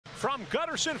From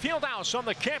Gutterson Fieldhouse on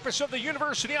the campus of the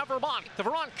University of Vermont, the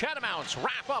Vermont Catamounts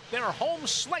wrap up their home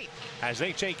slate as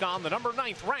they take on the number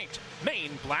 9th ranked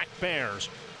Maine Black Bears.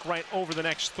 Right over the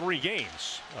next 3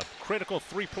 games. A critical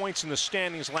 3 points in the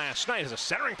standings last night as a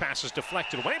centering pass is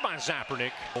deflected away by Zappernick.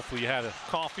 Hopefully you had a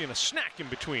coffee and a snack in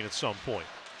between at some point.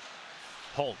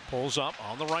 Holt pulls up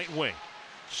on the right wing.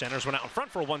 Centers one out in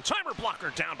front for a one-timer,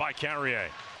 blocker down by Carrier.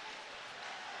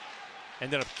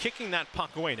 Ended up kicking that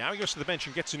puck away. Now he goes to the bench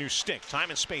and gets a new stick.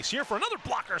 Time and space here for another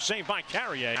blocker saved by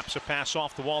Carrier. Taps a pass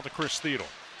off the wall to Chris Theodore.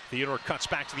 Theodore cuts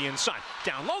back to the inside.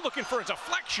 Down low looking for a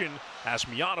deflection as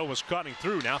Miato was cutting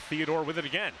through. Now Theodore with it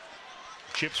again.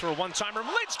 Chips for a one-timer.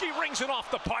 Malinsky rings it off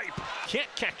the pipe.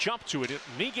 Can't catch up to it. It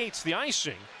negates the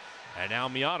icing. And now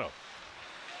Miato.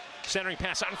 Centering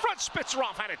pass out in front. Spits her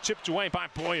off. Had it tipped away by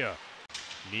Boya.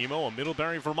 Nemo, a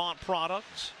Middlebury, Vermont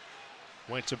product.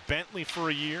 Went to Bentley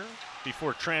for a year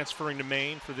before transferring to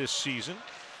Maine for this season.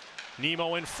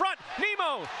 Nemo in front.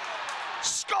 Nemo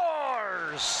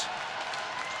scores!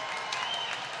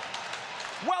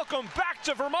 Welcome back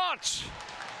to Vermont.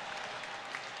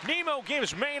 Nemo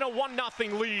gives Maine a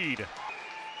 1-0 lead.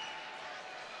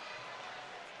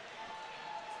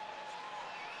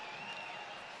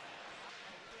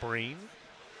 Breen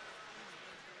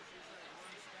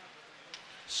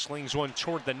slings one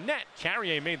toward the net.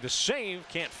 Carrier made the save,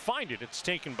 can't find it. It's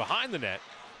taken behind the net.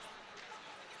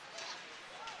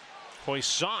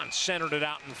 Poisson centered it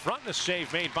out in front. The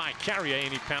save made by Carrier,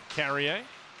 and he pounded Carrier.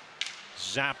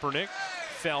 Zappernick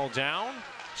fell down,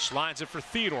 slides it for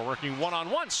Theodore, working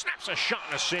one-on-one, snaps a shot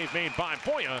and a save made by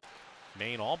Boya.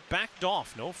 Maine all backed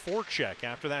off, no forecheck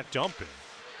after that dumping.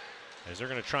 As they're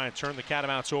going to try and turn the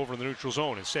Catamounts over in the neutral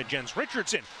zone. Instead, Jens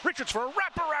Richardson. Richards for a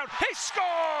wraparound. He scores!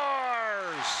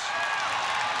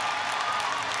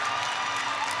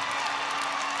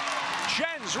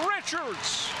 Jens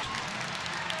Richards.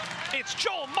 It's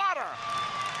Joel Motter.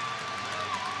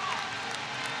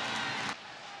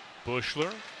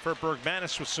 Bushler for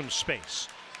Bergmanis with some space.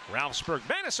 Ralphs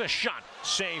Bergmanis a shot.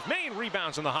 Save. Maine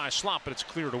rebounds on the high slot, but it's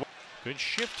cleared away. Good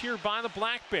shift here by the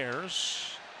Black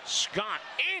Bears. Scott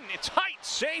in, it's height,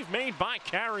 save made by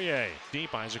Carrier.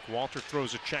 Deep, Isaac Walter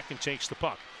throws a check and takes the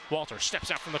puck. Walter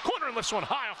steps out from the corner and lifts one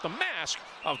high off the mask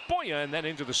of Boya and then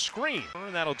into the screen.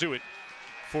 And that'll do it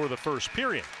for the first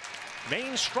period.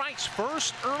 Maine strikes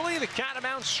first early, the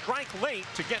Catamounts strike late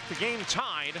to get the game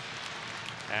tied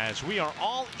as we are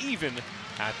all even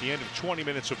at the end of 20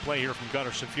 minutes of play here from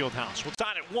Gutterson Fieldhouse. We're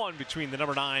tied at 1 between the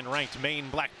number 9 ranked Maine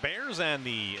Black Bears and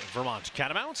the Vermont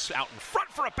Catamounts. Out in front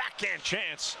for a backhand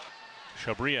chance.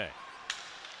 Chabrier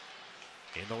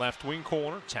in the left wing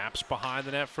corner, taps behind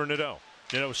the net for Nadeau.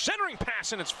 Nadeau centering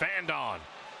pass and it's fanned on.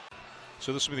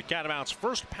 So this will be the Catamounts'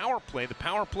 first power play. The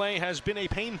power play has been a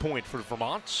pain point for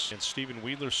Vermont. And Stephen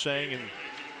Wheeler saying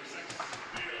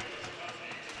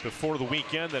before the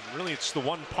weekend that really it's the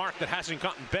one part that hasn't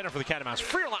gotten better for the Catamounts.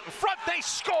 Freerlot in front, they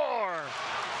score!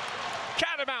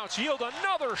 Catamounts yield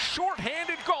another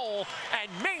shorthanded goal, and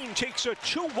Maine takes a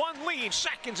 2-1 lead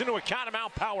seconds into a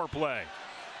Catamount power play.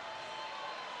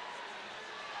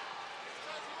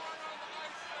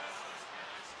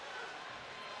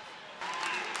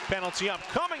 Penalty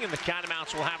upcoming, and the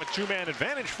Catamounts will have a 2-man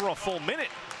advantage for a full minute.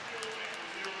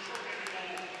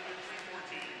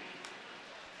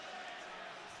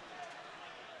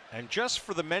 And just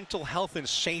for the mental health and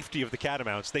safety of the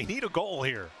Catamounts, they need a goal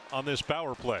here on this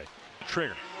power play.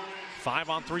 Trigger.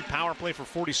 5-on-3 power play for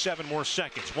 47 more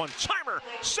seconds. One-timer,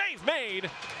 save made.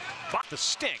 Off the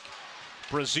stick.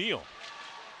 Brazil.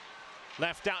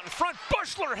 Left out in front.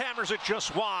 Bushler hammers it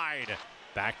just wide.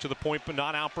 Back to the point, but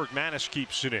not out. Bergmanis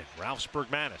keeps it in. Ralphs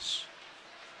Bergmanis.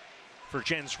 For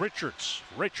Jens Richards.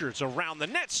 Richards around the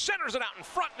net, centers it out in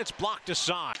front, and it's blocked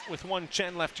aside. With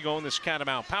 1:10 left to go in this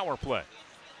Catamount power play.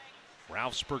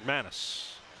 Ralphs Bergmanis.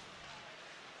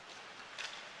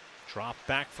 Drop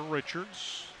back for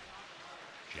Richards.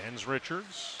 Jens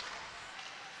Richards.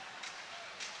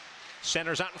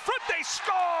 Centers out in front, they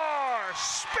score!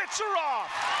 Spits her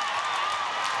off!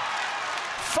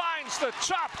 Finds the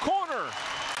top corner,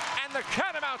 and the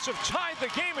Catamounts have tied the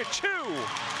game at 2.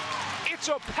 It's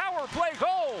a power play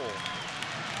goal.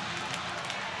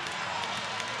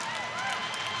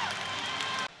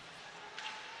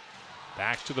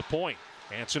 Back to the point.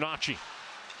 Antonacci,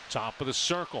 top of the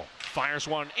circle, fires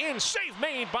one in, save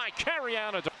made by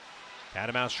Carrier.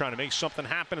 Catamounts trying to make something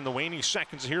happen in the waning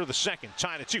seconds here of the second.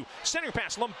 Tied at 2. Centering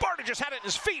pass, Lombardi just had it in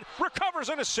his feet, recovers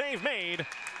and a save made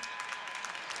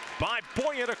by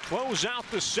Boya to close out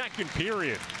the second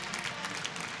period.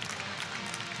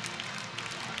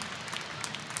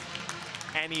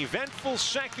 An eventful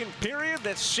second period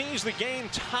that sees the game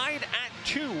tied at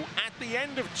 2 at the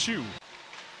end of 2.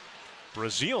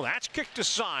 Brazil, that's kicked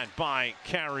aside by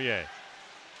Carrier.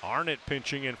 Arnott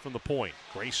pinching in from the point.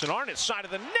 Grayson Arnott, side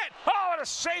of the net. Oh, and a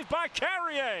save by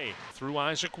Carrier. Through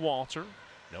Isaac Walter.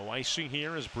 No icing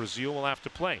here as Brazil will have to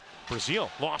play. Brazil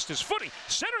lost his footing.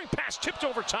 Centering pass tipped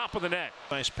over top of the net.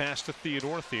 Nice pass to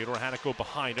Theodore. Theodore had to go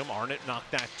behind him. Arnott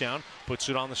knocked that down. Puts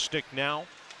it on the stick now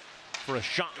for a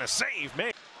shot and a save.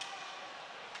 Made.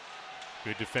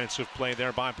 Good defensive play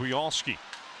there by Buyalski.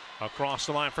 Across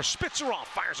the line for Spitzerov.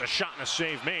 Fires a shot and a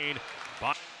save made.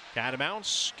 But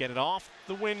Catamounts get it off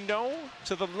the window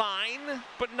to the line,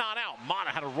 but not out. Mata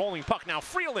had a rolling puck. Now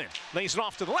Freeland lays it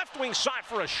off to the left wing side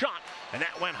for a shot, and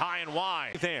that went high and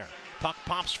wide. There, puck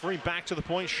pops free back to the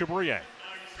point. Chabrier.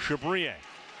 Chabrier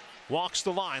walks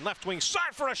the line, left wing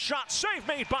side for a shot. Save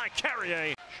made by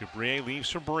Carrier. Chabrier leaves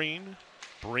for Breen.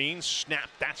 Breen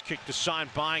snapped. That's kicked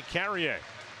aside by Carrier.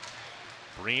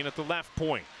 Breen at the left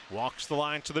point. Walks the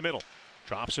line to the middle.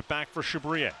 Drops it back for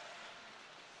Chabrier.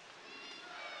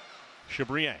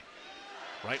 Chabrier.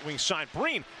 Right wing side.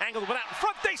 Breen angled it out in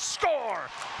front. They score!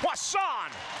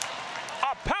 Poisson!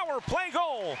 A power play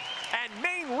goal. And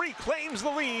Maine reclaims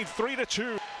the lead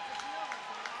 3-2.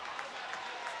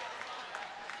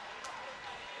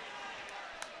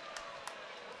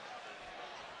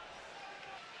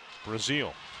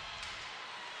 Brazil.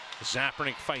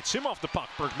 Zapernik fights him off the puck.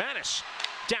 Bergmanis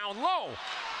down low.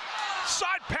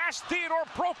 Side pass, Theodore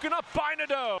broken up by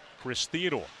Nadeau. Chris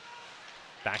Theodore.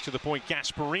 Back to the point,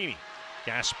 Gasparini.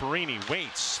 Gasparini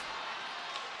waits.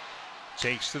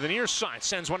 Takes to the near side,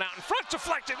 sends one out in front,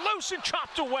 deflected, loose and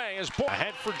chopped away as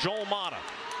ahead for Joel Mata.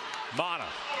 Mata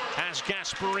has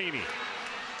Gasparini.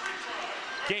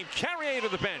 Gave Carrier to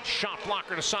the bench. Shot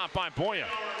blocker to stop by Boya.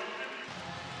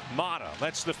 Mata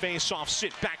lets the face-off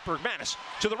sit back. Bergmanis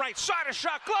to the right side, a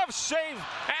shot, glove save,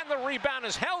 and the rebound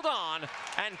is held on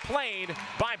and played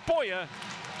by Boya.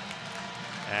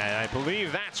 And I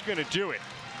believe that's going to do it.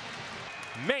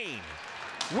 Maine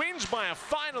wins by a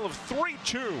final of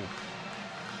 3-2.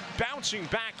 Bouncing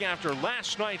back after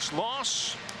last night's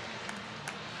loss.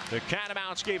 The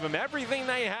Catamounts gave them everything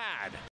they had.